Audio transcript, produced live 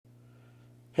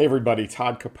Hey everybody,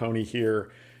 Todd Caponi here.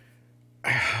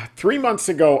 3 months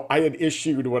ago, I had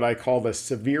issued what I call the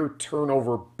severe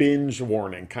turnover binge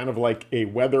warning, kind of like a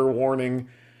weather warning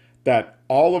that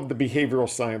all of the behavioral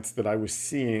science that I was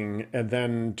seeing and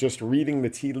then just reading the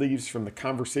tea leaves from the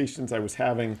conversations I was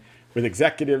having with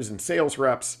executives and sales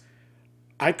reps,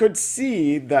 I could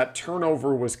see that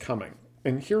turnover was coming.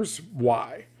 And here's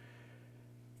why.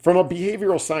 From a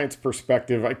behavioral science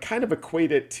perspective, I kind of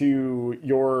equate it to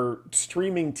your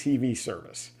streaming TV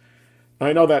service.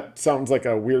 I know that sounds like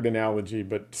a weird analogy,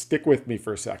 but stick with me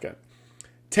for a second.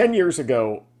 10 years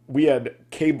ago, we had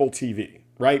cable TV,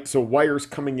 right? So wires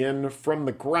coming in from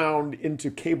the ground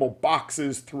into cable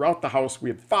boxes throughout the house.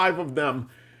 We had five of them.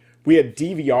 We had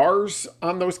DVRs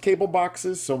on those cable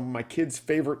boxes, so my kids'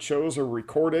 favorite shows are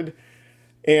recorded.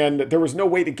 And there was no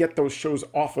way to get those shows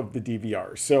off of the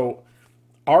DVR. So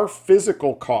our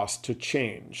physical cost to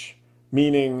change,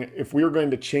 meaning if we were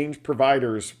going to change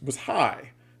providers, was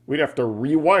high. We'd have to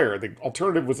rewire. The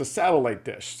alternative was a satellite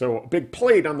dish, so a big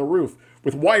plate on the roof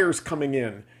with wires coming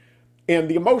in. And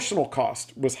the emotional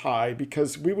cost was high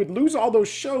because we would lose all those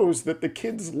shows that the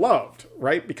kids loved,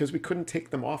 right? Because we couldn't take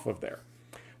them off of there.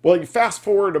 Well, you fast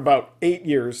forward about 8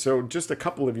 years, so just a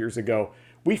couple of years ago,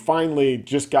 we finally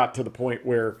just got to the point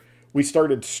where we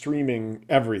started streaming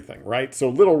everything, right? So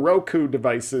little Roku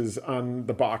devices on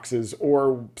the boxes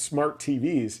or smart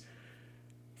TVs.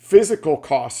 Physical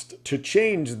cost to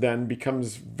change then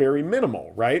becomes very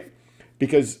minimal, right?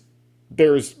 Because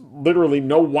there's literally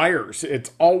no wires.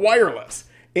 It's all wireless.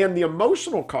 And the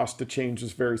emotional cost to change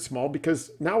is very small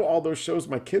because now all those shows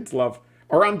my kids love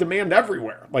are on demand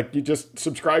everywhere. Like you just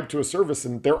subscribe to a service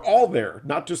and they're all there,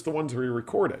 not just the ones we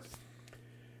recorded.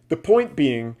 The point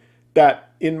being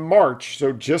that in March,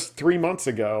 so just 3 months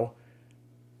ago,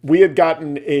 we had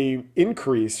gotten a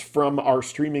increase from our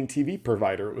streaming TV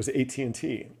provider. It was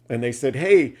AT&T. And they said,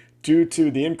 hey, due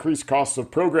to the increased costs of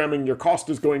programming, your cost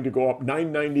is going to go up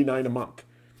 $9.99 a month.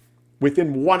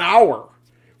 Within 1 hour,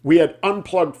 we had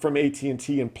unplugged from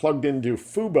AT&T and plugged into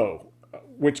Fubo,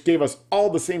 which gave us all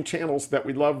the same channels that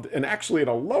we loved and actually at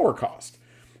a lower cost.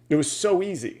 It was so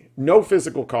easy. No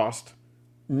physical cost,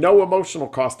 no emotional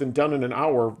cost, and done in an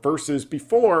hour versus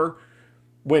before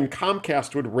when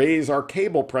Comcast would raise our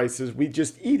cable prices, we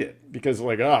just eat it because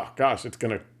like, oh gosh, it's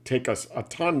going to take us a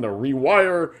ton to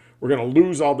rewire. We're going to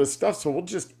lose all this stuff. So we'll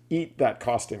just eat that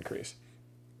cost increase.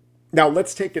 Now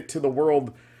let's take it to the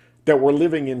world that we're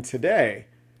living in today,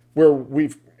 where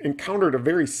we've encountered a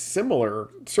very similar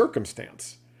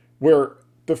circumstance where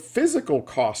the physical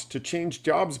cost to change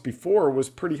jobs before was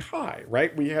pretty high,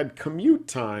 right? We had commute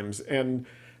times and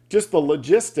just the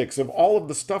logistics of all of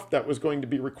the stuff that was going to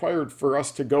be required for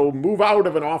us to go move out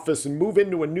of an office and move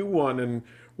into a new one and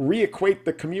reequate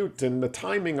the commute and the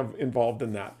timing involved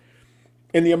in that.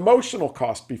 And the emotional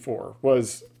cost before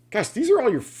was, gosh, these are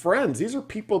all your friends. These are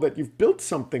people that you've built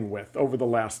something with over the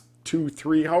last 2,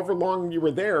 3, however long you were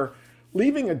there.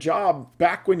 Leaving a job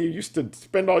back when you used to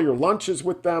spend all your lunches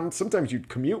with them. Sometimes you'd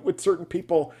commute with certain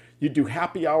people. You'd do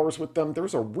happy hours with them. There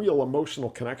was a real emotional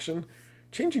connection.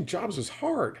 Changing jobs is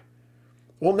hard.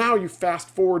 Well, now you fast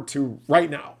forward to right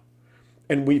now,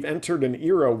 and we've entered an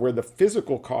era where the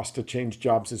physical cost to change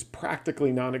jobs is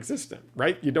practically non-existent,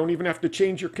 right? You don't even have to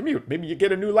change your commute. Maybe you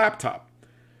get a new laptop.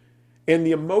 And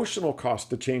the emotional cost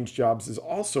to change jobs is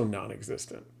also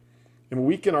non-existent. And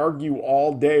we can argue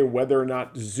all day whether or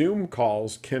not Zoom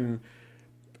calls can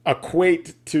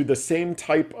equate to the same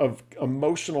type of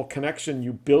emotional connection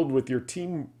you build with your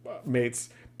teammates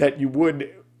that you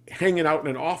would hanging out in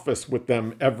an office with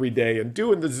them every day and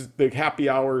doing the happy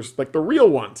hours, like the real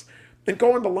ones, and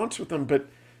going to lunch with them. But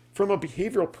from a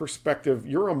behavioral perspective,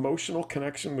 your emotional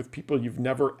connection with people you've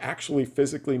never actually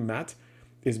physically met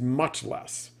is much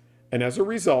less. And as a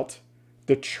result,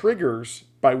 the triggers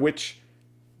by which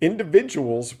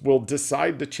individuals will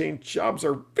decide to change jobs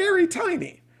are very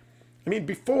tiny. I mean,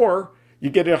 before you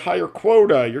get a higher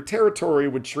quota, your territory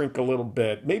would shrink a little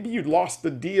bit. Maybe you lost the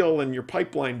deal and your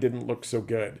pipeline didn't look so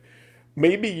good.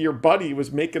 Maybe your buddy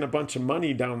was making a bunch of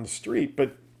money down the street,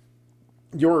 but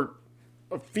your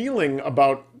feeling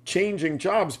about changing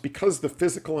jobs because the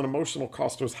physical and emotional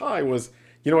cost was high was,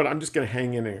 you know what, I'm just going to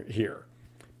hang in here.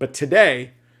 But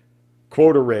today,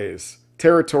 quota raise,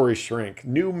 territory shrink,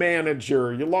 new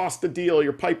manager, you lost the deal,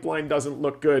 your pipeline doesn't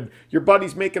look good, your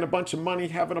buddy's making a bunch of money,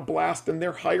 having a blast, and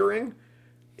they're hiring.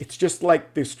 It's just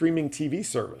like the streaming TV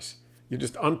service. You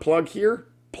just unplug here,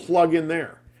 plug in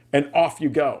there, and off you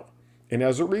go. And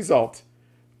as a result,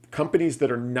 companies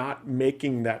that are not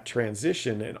making that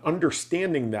transition and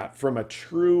understanding that from a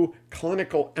true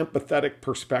clinical empathetic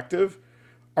perspective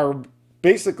are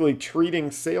basically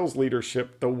treating sales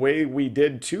leadership the way we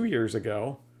did 2 years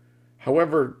ago.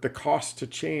 However, the cost to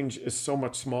change is so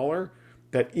much smaller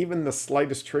that even the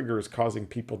slightest trigger is causing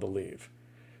people to leave.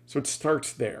 So it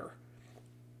starts there.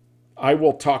 I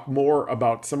will talk more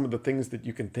about some of the things that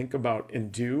you can think about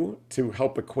and do to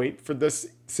help equate for this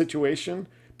situation.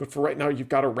 But for right now, you've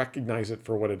got to recognize it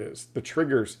for what it is. The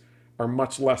triggers are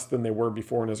much less than they were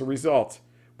before. And as a result,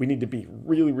 we need to be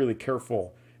really, really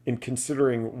careful in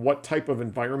considering what type of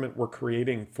environment we're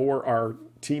creating for our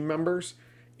team members.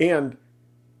 And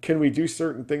can we do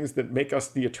certain things that make us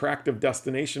the attractive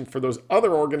destination for those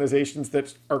other organizations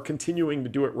that are continuing to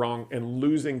do it wrong and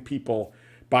losing people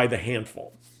by the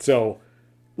handful? So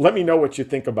let me know what you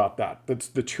think about that. That's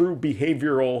the true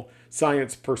behavioral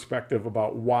science perspective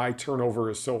about why turnover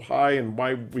is so high and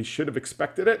why we should have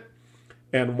expected it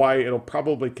and why it'll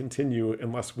probably continue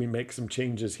unless we make some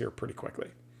changes here pretty quickly.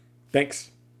 Thanks.